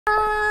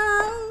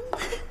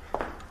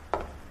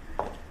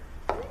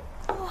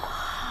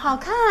好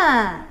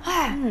看。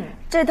哎，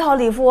这套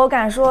礼服我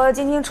敢说，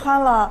晶晶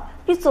穿了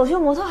比走秀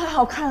模特还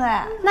好看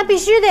哎。那必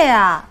须的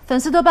呀，粉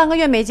丝都半个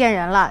月没见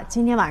人了，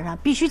今天晚上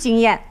必须惊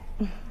艳。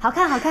好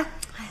看，好看。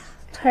哎呀，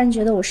突然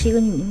觉得我是一个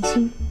女明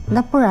星。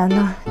那不然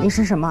呢？你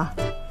是什么？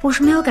我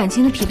是没有感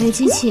情的匹配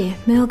机器，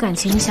没有感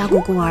情的峡谷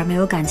孤儿，没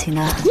有感情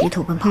的地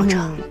图奔跑者。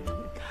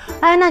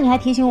哎，那你还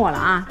提醒我了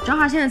啊！正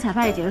好现在彩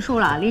排也结束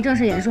了，离正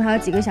式演出还有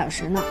几个小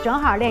时呢，正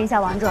好练一下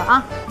王者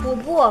啊！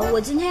不，我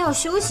今天要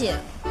休息。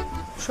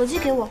手机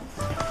给我，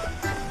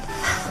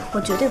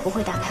我绝对不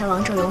会打开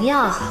王者荣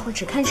耀，我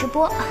只看直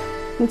播。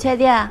你确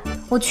定？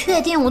我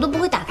确定，我都不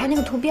会打开那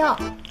个图标。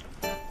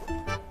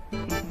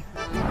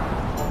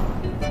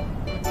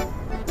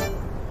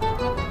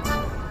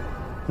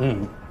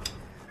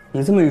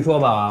你这么一说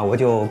吧，我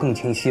就更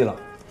清晰了。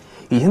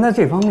以前在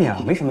这方面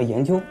啊没什么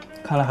研究，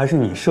看来还是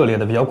你涉猎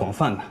的比较广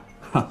泛的。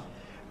哈，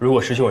如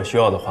果师兄有需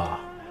要的话，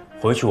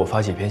回去我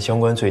发几篇相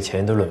关最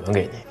前沿的论文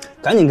给你。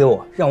赶紧给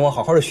我，让我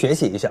好好的学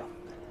习一下。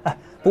哎，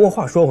不过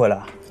话说回来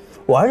啊，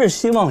我还是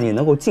希望你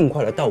能够尽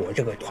快的到我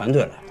这个团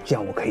队来，这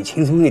样我可以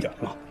轻松一点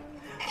嘛。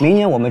明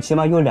年我们起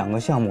码有2个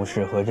项目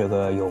是和这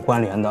个有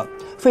关联的，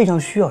非常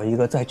需要一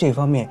个在这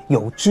方面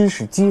有知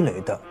识积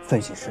累的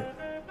分析师。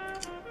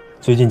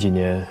最近几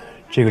年，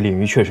这个领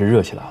域确实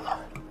热起来了。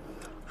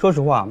说实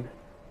话，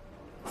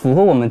符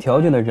合我们条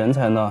件的人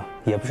才呢，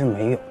也不是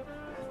没有。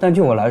但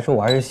就我来说，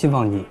我还是希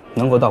望你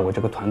能够到我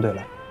这个团队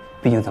来，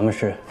毕竟咱们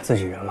是自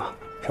己人嘛，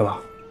是吧？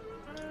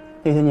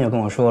那天你也跟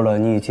我说了，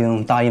你已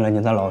经答应了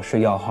你的老师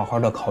要好好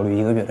的考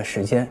虑1个月的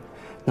时间，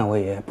那我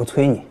也不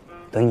催你，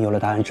等你有了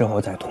答案之后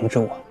再通知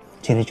我。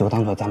今天就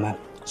当做咱们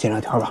闲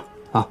聊天吧，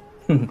啊。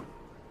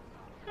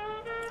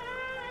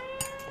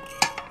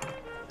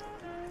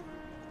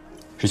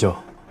师兄，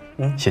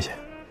谢谢。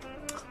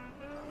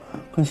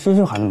跟师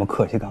兄还那么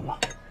客气干嘛？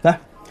来，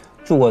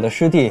祝我的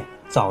师弟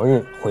早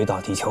日回到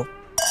地球。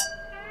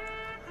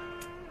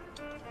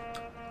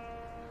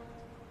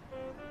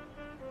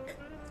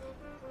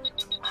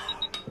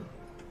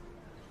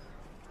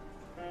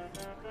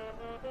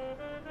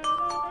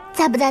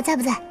在不在？在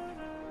不在？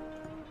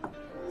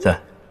在。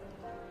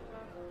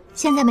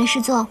现在没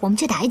事做，我们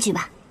去打一局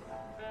吧。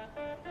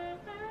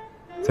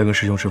在跟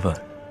师兄吃饭，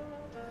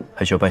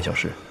还需要半小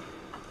时。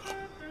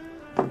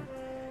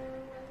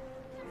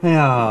哎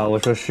呀，我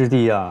说师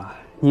弟呀，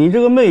你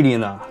这个魅力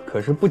呢，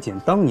可是不减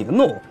当年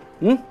哦。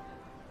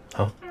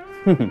好。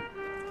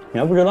你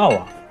还不知道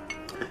啊？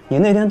你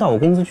那天到我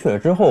公司去了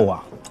之后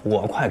啊，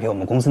我快给我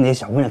们公司那些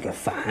小姑娘给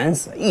烦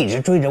死了，一直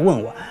追着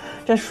问我，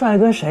这帅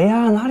哥谁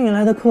呀？哪里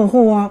来的客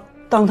户啊？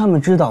当他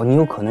们知道你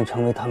有可能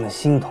成为他们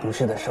新同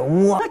事的时候，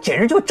我那简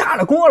直就炸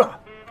了锅了。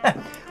哎，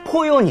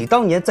颇有你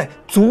当年在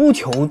足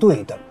球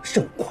队的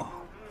盛况。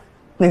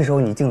那时候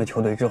你进了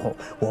球队之后，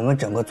我们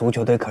整个足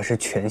球队可是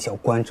全校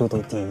关注度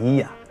第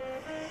1呀。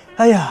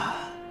哎呀，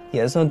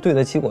也算对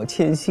得起我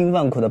千辛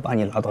万苦的把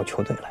你拉到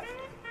球队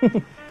来。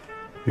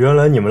原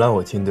来你们拉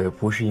我进队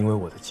不是因为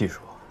我的技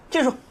术，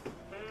技术，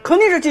肯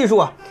定是技术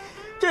啊！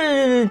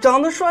这长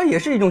得帅也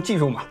是一种技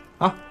术嘛，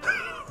啊！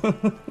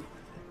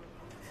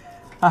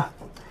啊，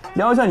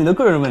聊一下你的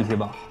个人问题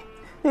吧。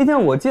那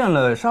天我见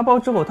了沙包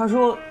之后，他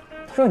说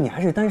你还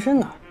是单身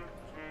呢。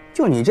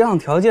就你这样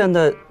条件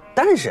的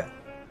单身，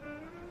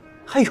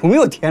还有没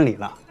有天理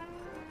了？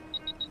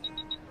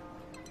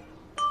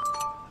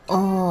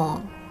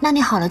哦，那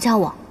你好了叫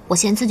我，我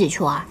先自己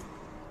去玩。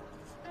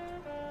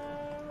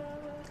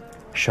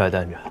是爱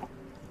单着。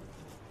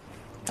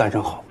单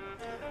身好，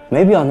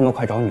没必要那么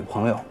快找女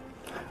朋友，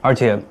而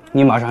且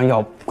你马上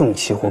要更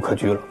齐活可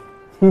居了。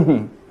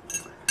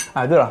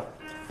哎，对了，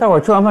待会儿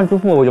吃完饭之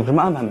后有什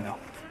么安排没有？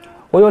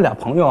我有2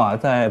朋友啊，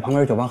在旁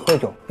边酒吧喝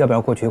酒，要不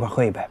要过去一块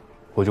喝一杯？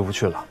我就不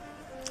去了，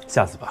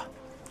下次吧，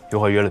一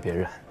会儿约了别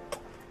人。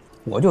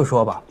我就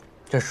说吧，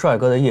这帅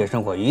哥的夜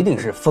生活一定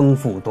是丰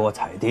富多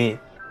彩的。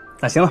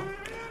那行了，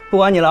不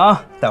管你了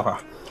啊，待会儿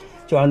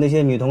就让那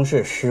些女同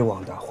事失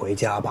望的回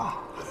家吧。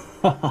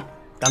哈哈，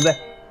干杯！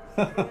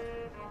哈哈。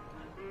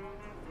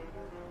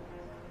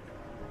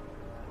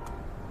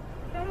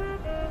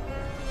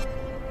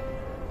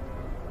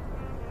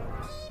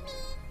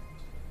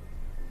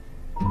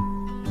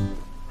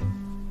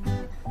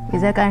你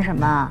在干什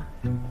么？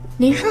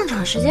离上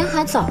场时间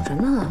还早着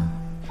呢。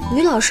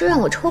于老师让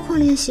我抽空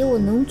练习，我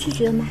能拒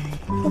绝吗？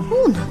我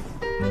不能。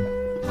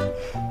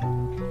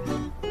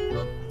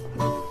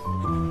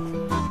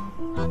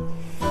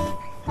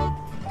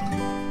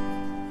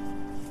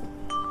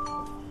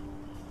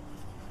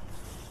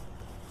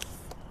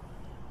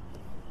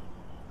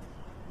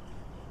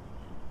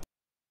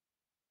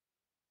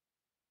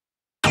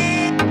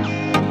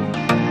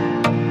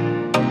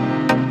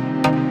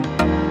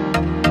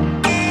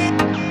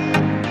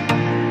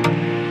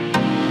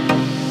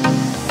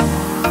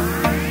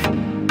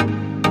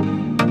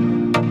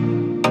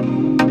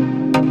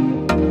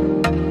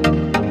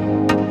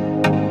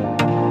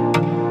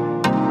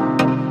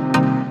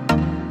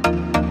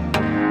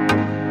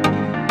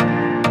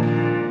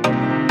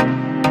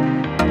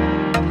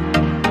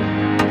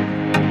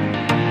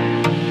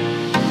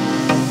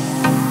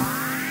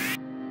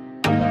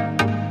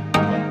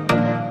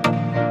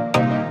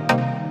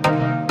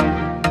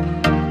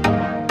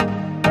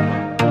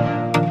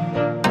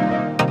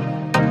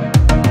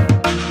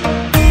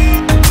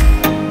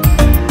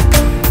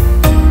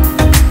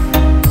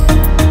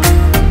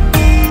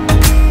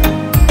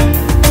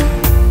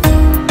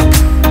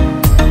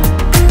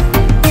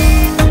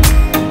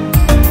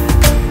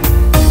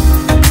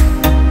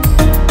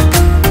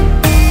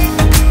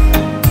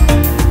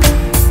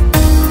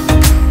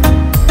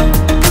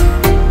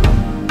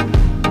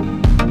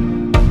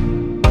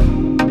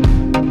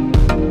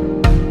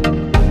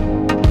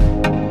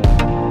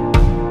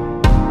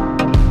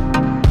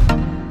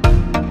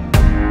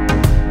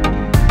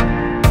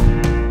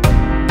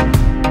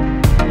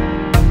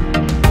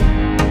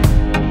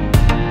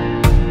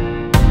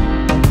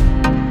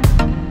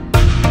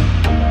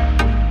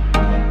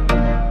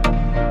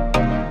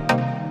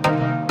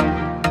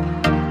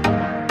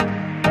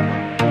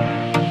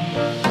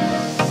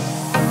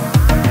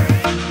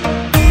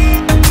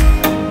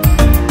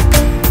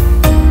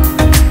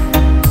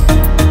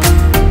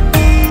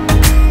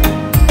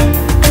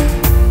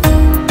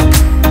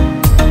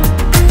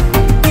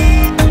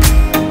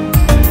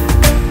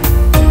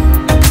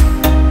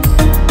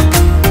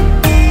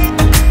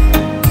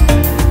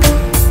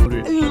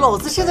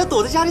现在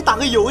躲在家里打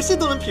个游戏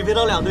都能匹配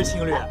到2对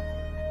情侣。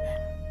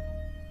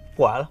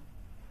不玩了，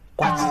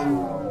挂机。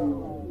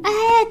哎，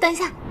等一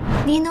下，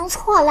你弄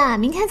错了，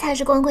明天才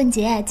是光棍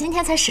节，今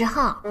天才10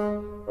号。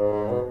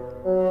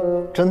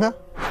真的？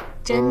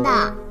真的。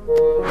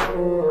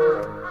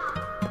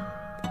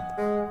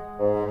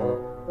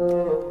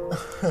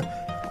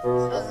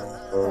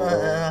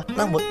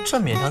那我这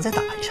勉强再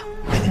打一下。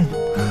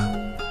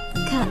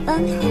感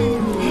恩。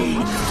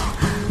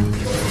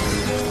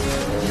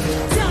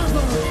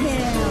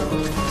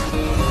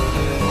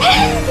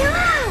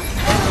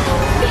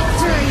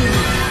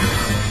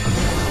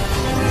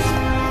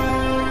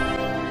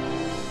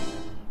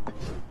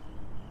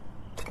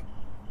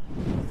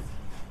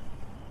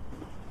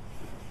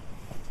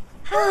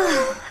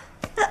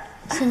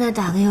现在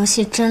打个游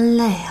戏真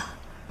累啊，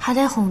还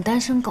得哄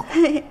单身狗。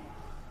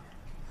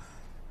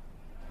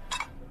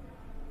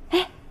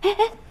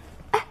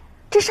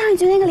这上一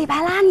局那个李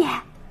白拉你，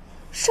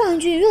上一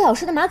句于老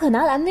师的马可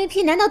拿了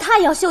MVP， 难道他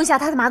也要秀一下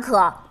他的马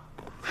可？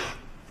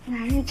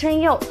男人真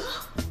幼。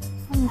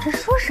你这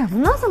说什么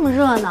呢？这么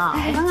热闹，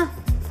我看看。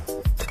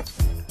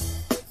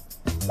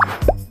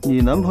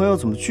你男朋友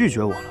怎么拒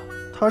绝我了？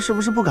他是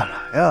不是不敢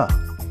来啊？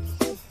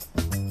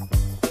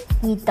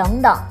你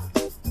等等。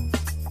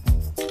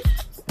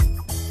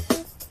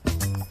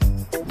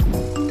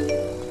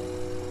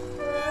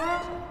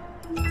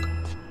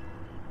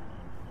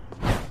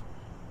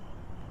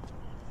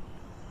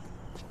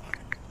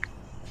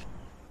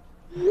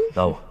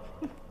拉我。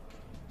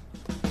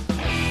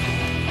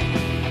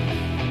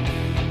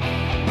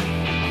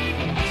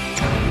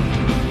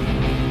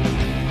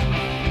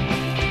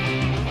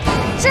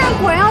这人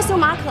果然要秀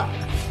马可，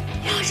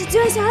于老师居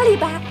然选了李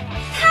白，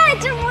太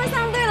针锋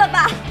相对了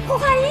吧！破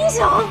坏英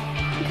雄，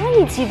你看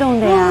你激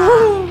动的呀！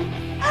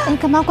哎，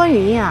干嘛关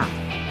语音啊？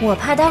我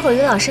怕待会儿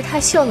于老师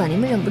太秀了，你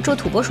们忍不住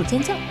土拨鼠尖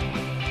叫。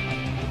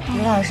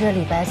于老师的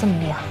李白这么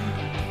厉害，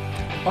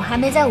我还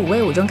没在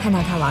5v5中看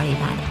到他玩李白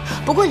呢。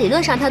不过理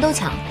论上他都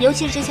强，尤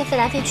其是这些飞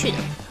来飞去的。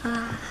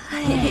啊，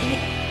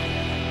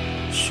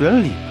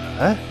选李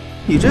白，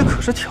你这可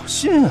是挑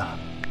衅啊！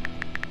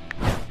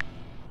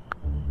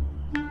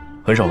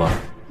很少玩，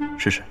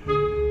试试。老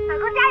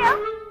公加油！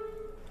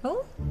哦，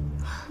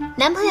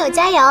男朋友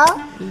加油！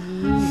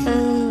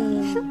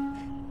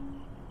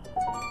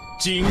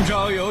今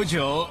朝有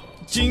酒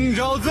今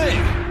朝醉。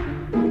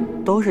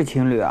都是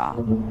情侣啊？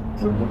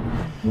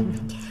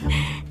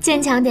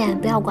坚强点，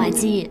不要挂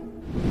机。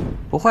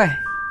不会，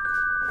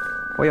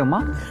我有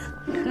吗？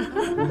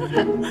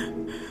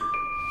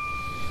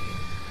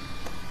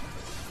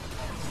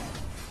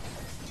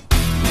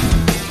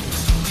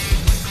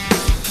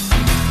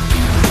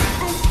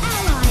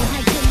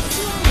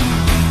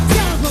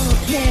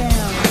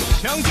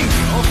将进酒，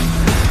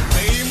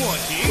杯莫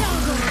停，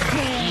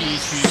一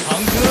曲长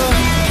歌，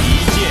一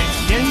见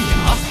天涯。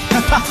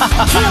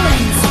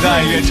但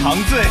愿长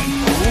醉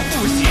不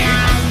复醒。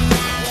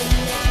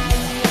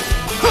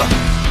呵，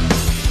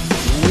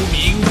无名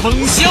风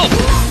萧。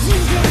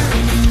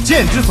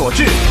剑之所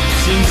至，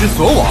心之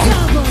所往。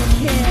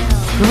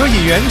何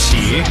以缘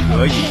起，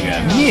何以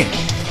缘灭？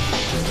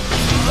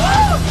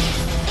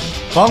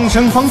方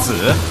生方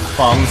死，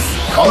方死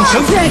方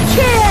生。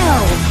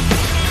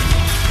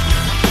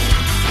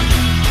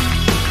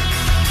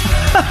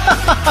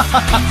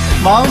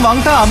茫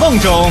茫大梦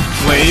中，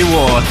唯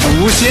我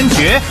独先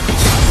觉。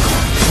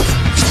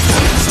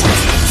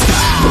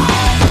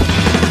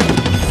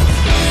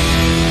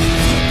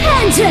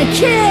看着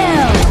kill！ 于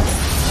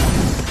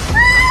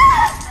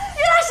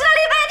老师的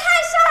李白也太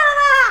帅了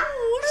吧！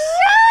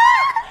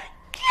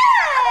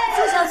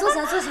坐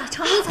下，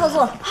常规操作。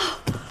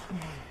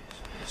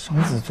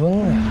伤自尊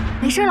了呀！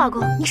没事，老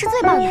公，你是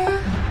最棒的。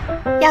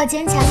要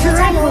坚强，要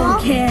加油哦！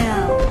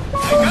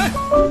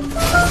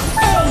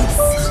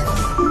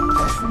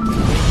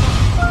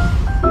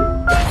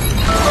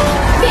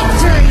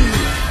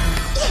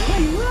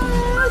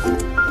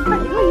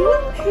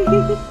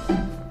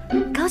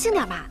高兴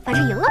点吧，反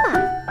正赢了嘛。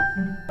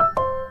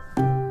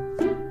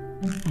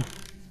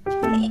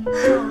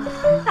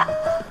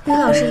于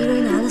老师一个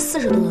人拿了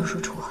40多的输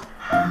出，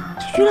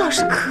于老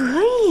师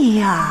可以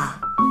呀。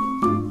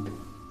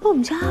我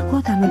们家阿国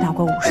打没打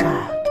过5杀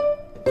呀？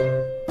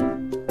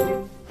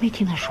没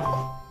听他说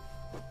过。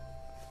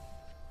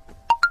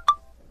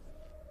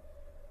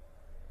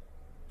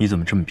你怎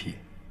么这么皮？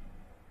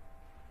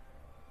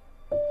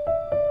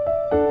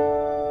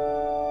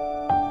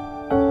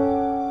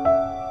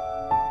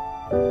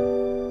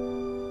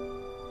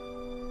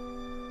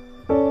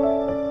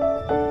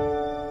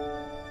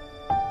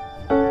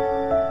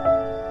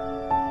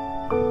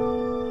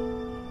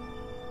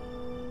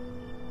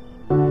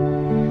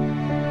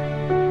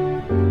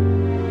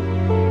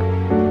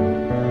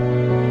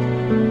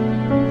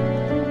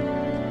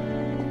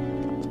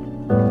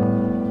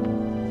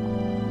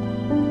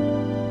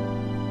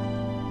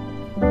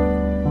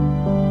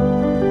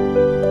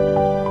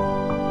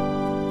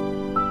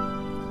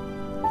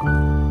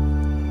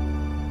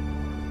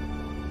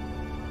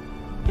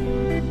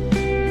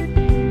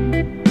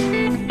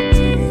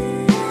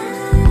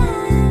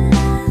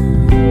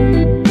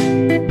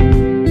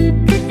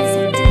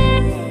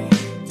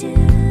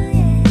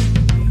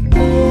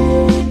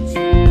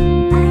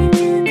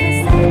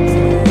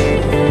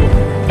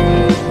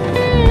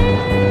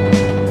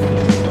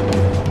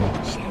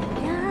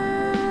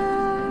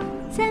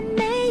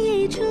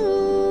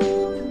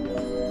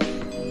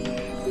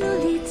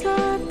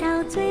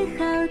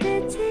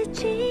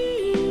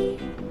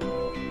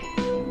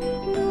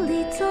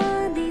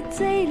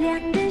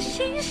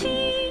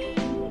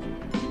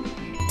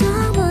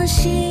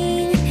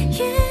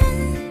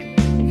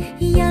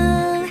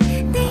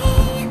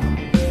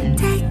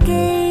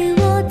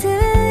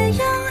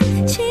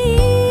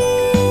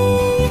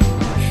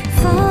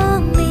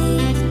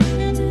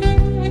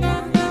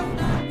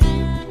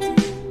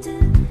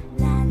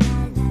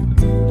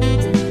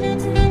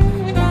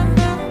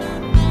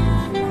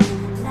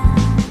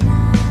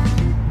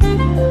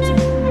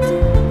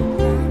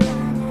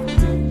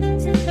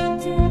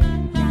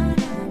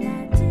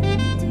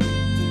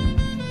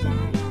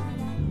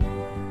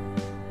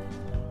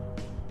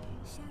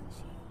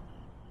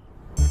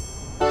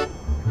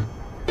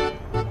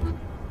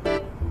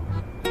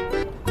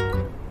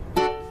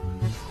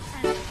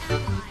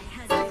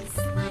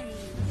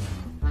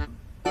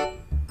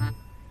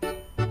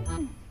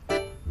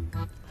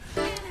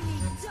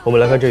我们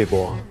来看这一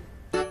波，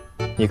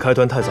你开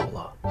团太早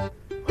了，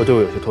和队伍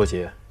有些脱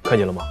节，看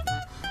见了吗？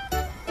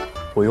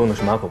我用的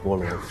是马可波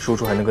罗，输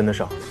出还能跟得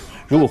上。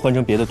如果换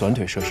成别的短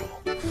腿射手，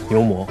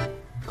牛魔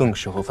更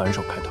适合反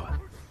手开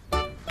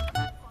团。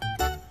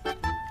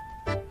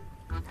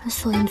那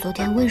索引昨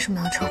天为什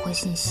么要撤回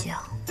信息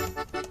啊？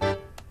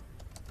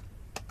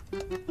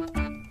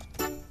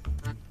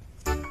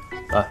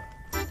来，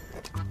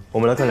我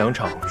们来看2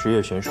场职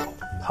业选手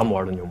他们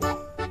玩的牛魔。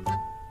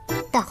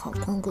大好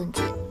光棍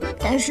节，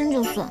单身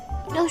就算，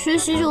要学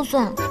习就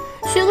算，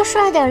学个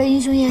帅点的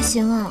英雄也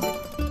行啊。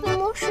牛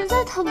魔实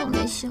在太不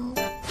没心了。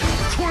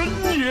纯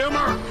爷们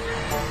儿。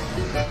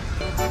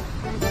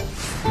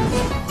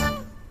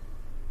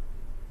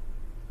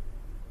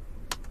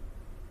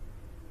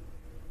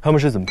他们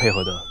是怎么配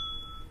合的？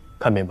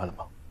看明白了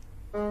吗？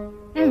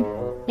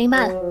明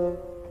白了。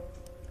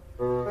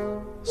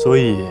所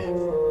以，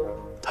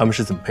他们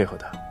是怎么配合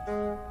的？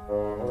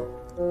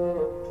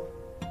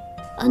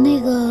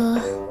那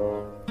个，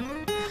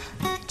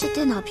这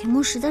电脑屏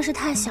幕实在是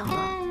太小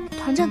了，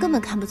团战根本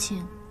看不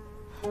清。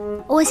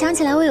我想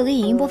起来，我有个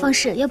影音播放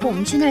室，要不我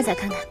们去那儿再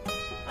看看？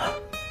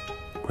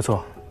不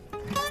错，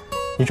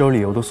你找理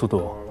由的速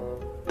度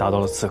达到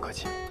了刺客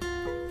级。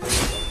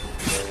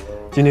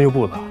今天就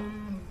不了。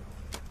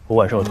我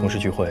晚上有同事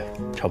聚会，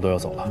差不多要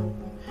走了。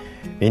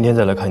明天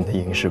再来看你的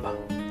影视吧。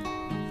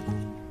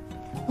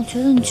我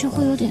觉得你聚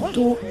会有点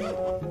多。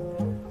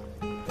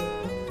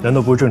难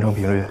道不是正常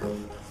频率？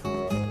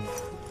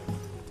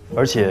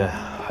而且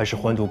还是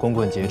欢度光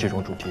棍节这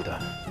种主题的。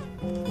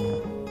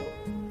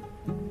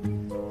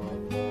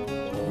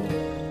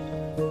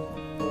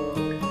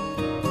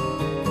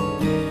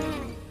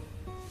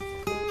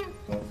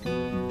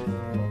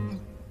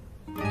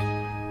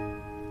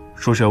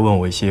说是要问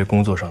我一些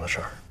工作上的事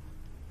儿。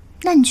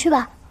那你去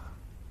吧。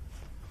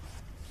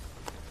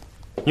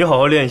你好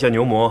好练一下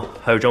牛魔，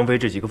还有张飞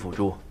这几个辅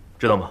助，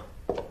知道吗？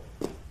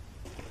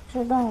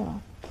知道了，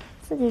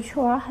自己去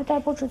玩还带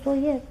布置作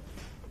业。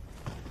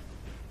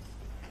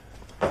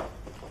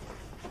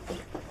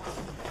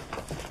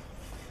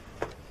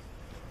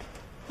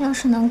要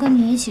是能跟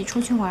你一起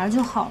出去玩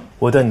就好了。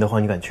我带你的话，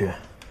你敢去？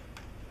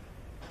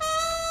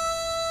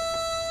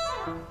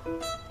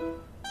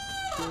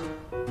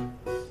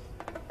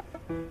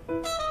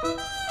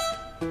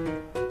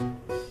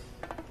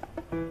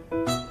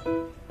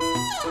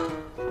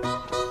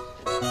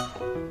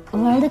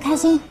玩得开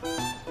心，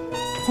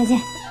再见。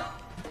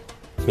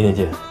明天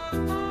见。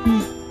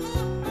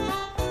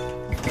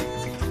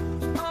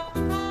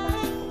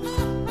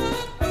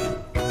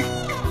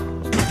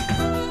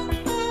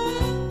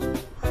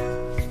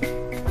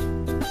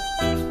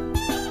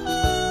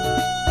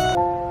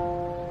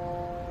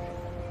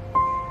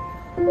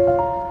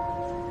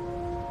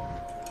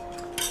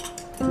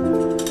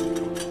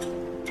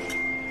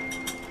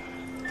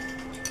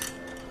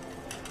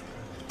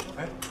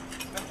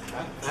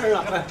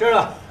真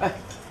的，哎，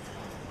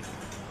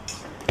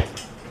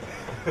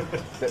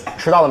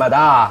迟到了买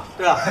单啊？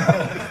对啊。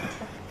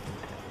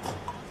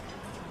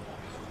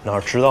哪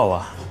儿迟到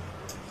了？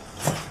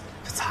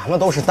咱们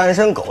都是单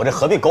身狗，这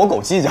何必狗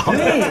狗计较？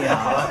对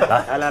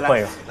呀，来，换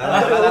一个。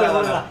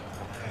来，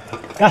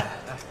干！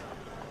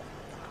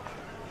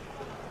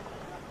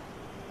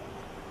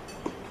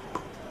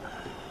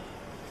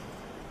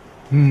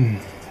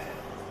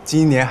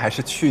今年还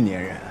是去年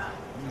人啊。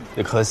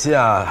这可惜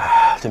啊，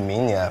这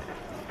明年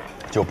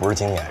就不是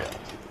今年人。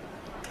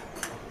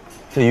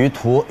这于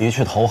途一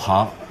去投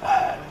行，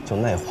就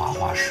那花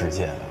花世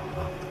界的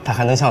啊，他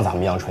还能像咱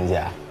们一样纯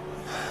洁？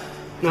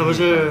那不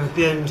是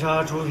遍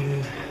插茱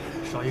萸，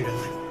少一人。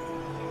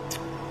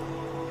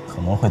可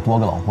能会多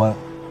个老关。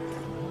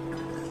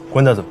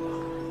关大怎么了？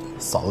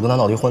嫂子跟他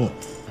闹离婚呢。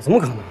怎么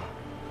可能？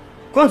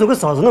关总跟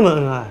嫂子那么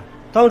恩爱，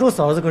当初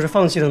嫂子可是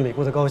放弃了美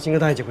国的高薪跟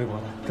他一起回国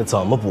的。这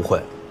怎么不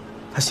会？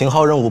他型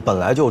号任务本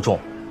来就重，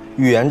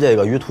预言这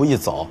个于途一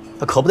走，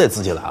他可不得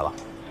自己来了。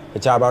这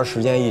加班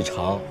时间一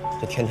长，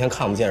这天天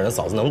看不见人，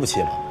嫂子能不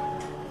气吗？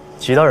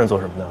其他人做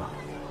什么呢？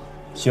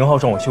型号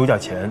上我休假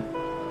前，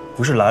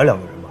不是来了2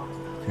个人吗？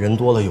人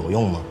多了有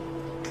用吗？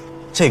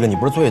这个你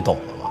不是最懂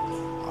的吗？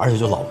而且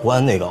就老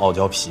关那个傲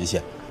娇脾气，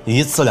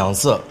一次2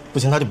次不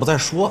行他就不再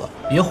说了。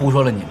别胡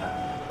说了你们，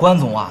关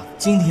总啊，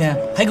今天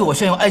还给我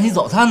炫耀爱情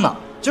早餐呢。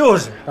就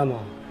是大毛，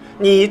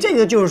你这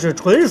个就是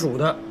纯属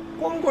的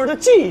光棍的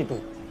嫉妒。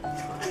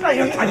哎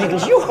呀，大领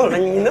袖了，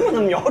你能不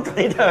能瞄准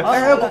一点？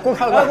哎，给我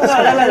看，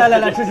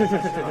来，吃。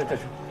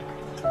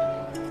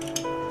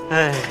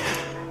哎，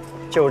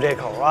就这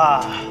口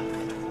啊！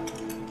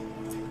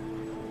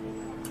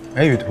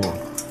哎，于途，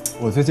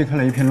我最近看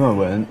了一篇论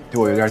文，对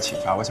我有点启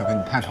发，我想跟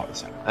你探讨一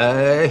下。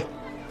哎，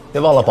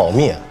别忘了保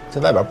密，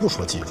在外边不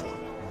说技术。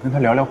我跟他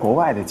聊聊国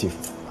外的技术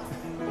怎么办？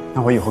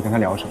那我以后跟他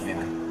聊什么呀？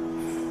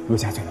陆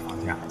家嘴的房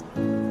价。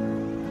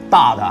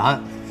大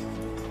胆！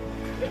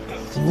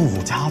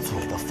陆家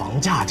嘴的房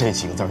价这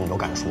几个字你都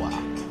敢说啊？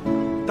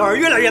胆儿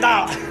越来越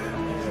大了。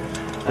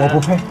我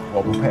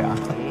不配啊！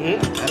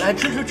来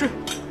吃。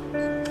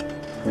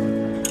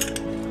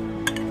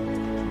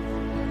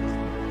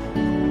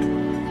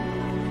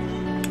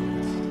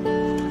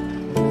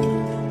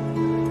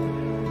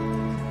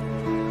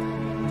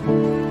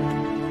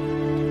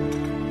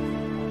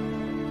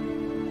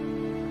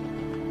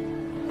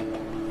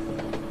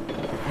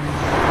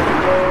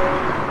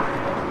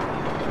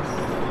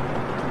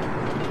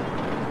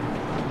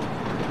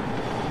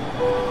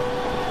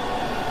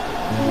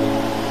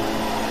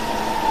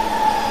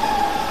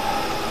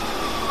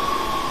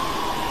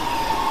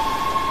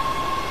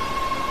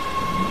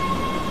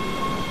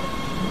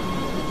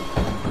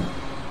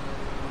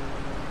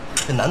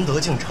这难得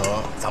进城，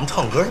咱们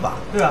唱歌去吧？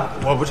对啊，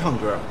我不唱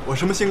歌，我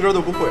什么新歌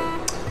都不会。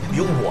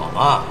有我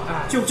嘛？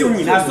就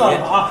你那算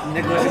了啊！你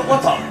那歌我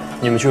走。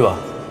你们去吧，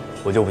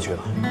我就不去了。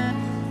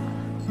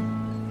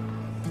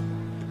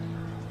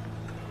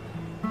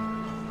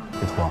李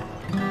图，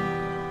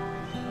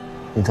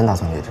你真打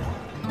算离职？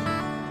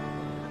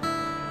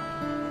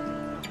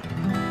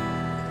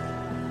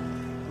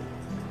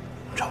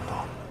差不多。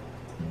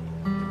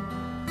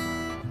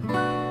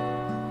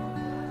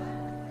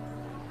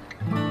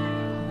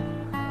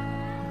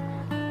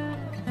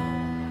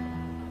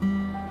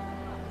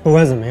不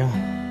管怎么样，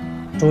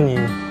祝你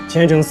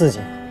前程似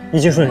锦，一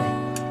切顺利。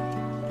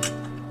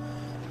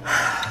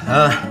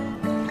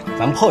咱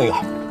们碰一个，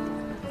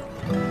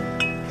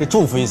这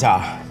祝福一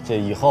下，这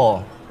以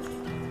后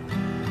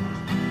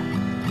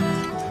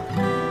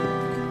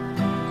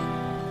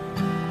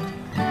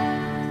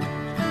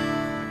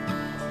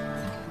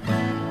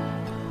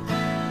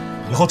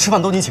吃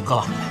饭都你请客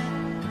了。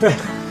对，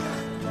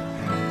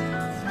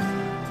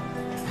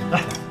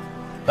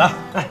来。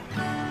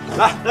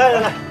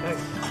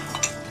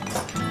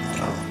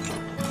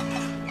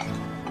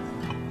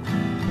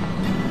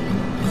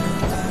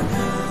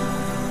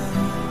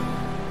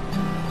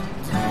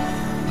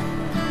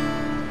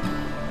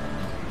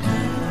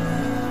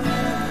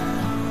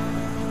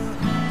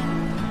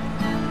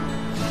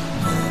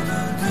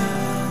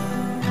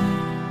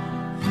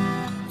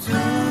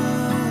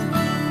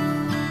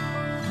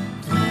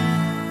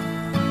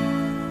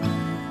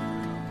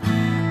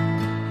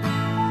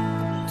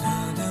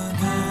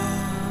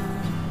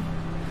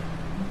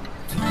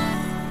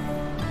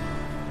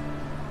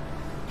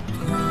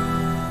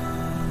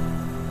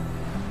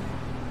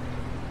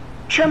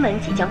车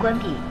门即将关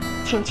闭，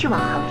请去往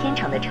航天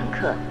城的乘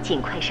客尽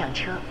快上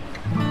车。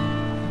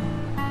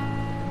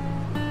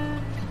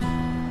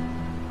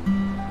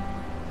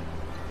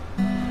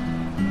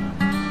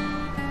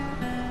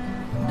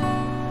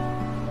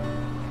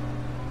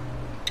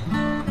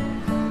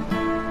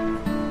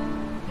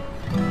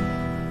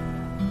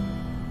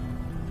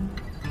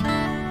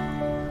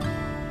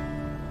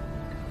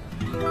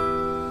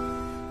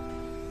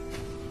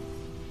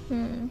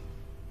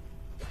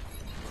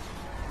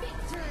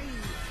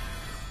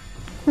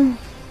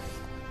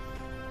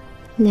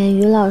连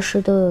于老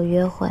师都有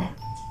约会，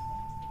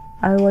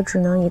而我只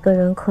能一个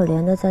人可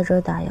怜的在这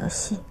儿打游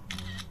戏。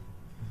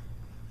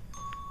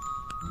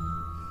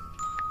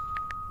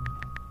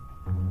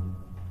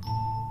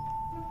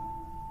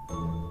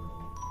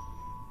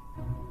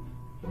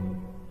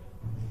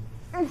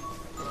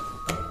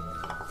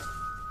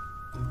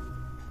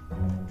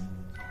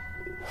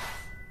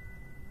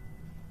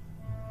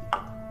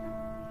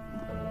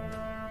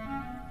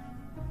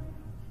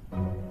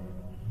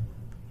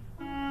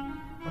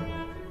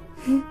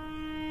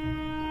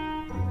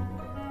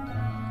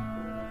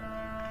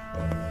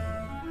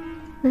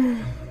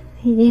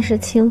一定是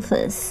亲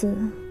粉丝。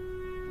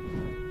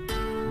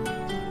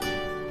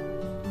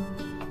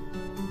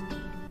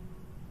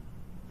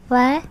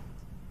喂，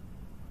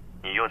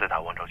你又在打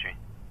王昭君？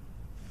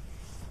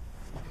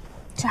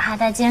这还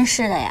带监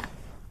视的呀？